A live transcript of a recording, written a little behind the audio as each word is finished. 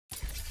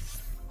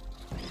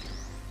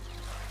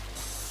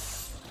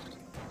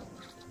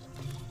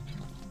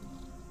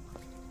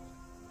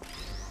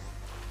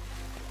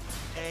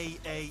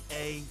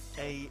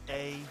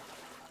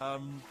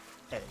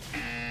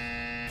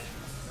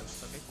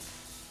That's okay.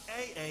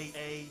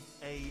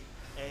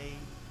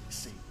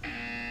 C.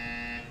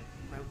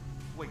 Now,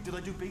 wait, did I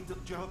do B? Do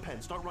you have a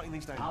pen? Start writing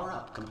these down. Power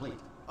up, complete.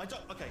 I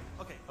don't. Okay,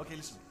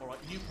 listen. All right,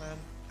 new plan.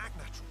 Act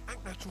natural.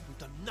 Act natural. We've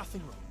done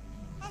nothing wrong.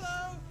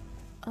 Hello?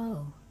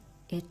 Oh,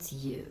 it's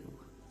you.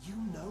 You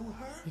know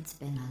her? It's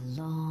been a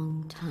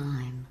long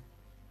time.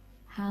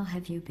 How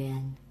have you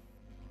been?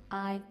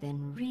 I've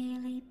been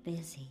really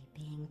busy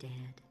being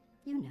dead.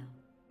 You know,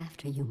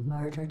 after you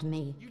murdered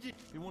me. You did.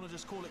 We want to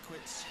just call it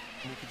quits,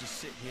 and we could just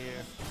sit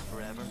here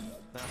forever.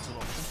 That's an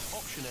option.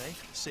 Option A,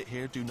 sit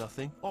here, do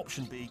nothing.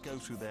 Option B, go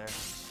through there,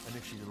 and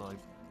if she's alive,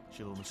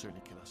 she'll almost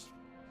certainly kill us.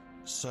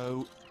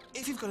 So,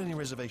 if you've got any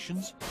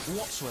reservations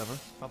whatsoever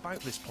about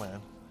this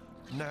plan,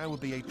 now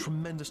would be a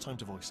tremendous time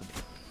to voice them.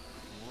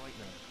 Right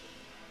now.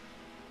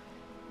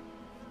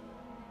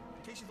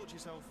 In case you thought to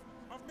yourself,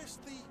 I've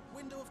missed the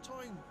window of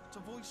time to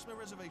voice my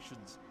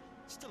reservations.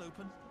 It's still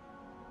open.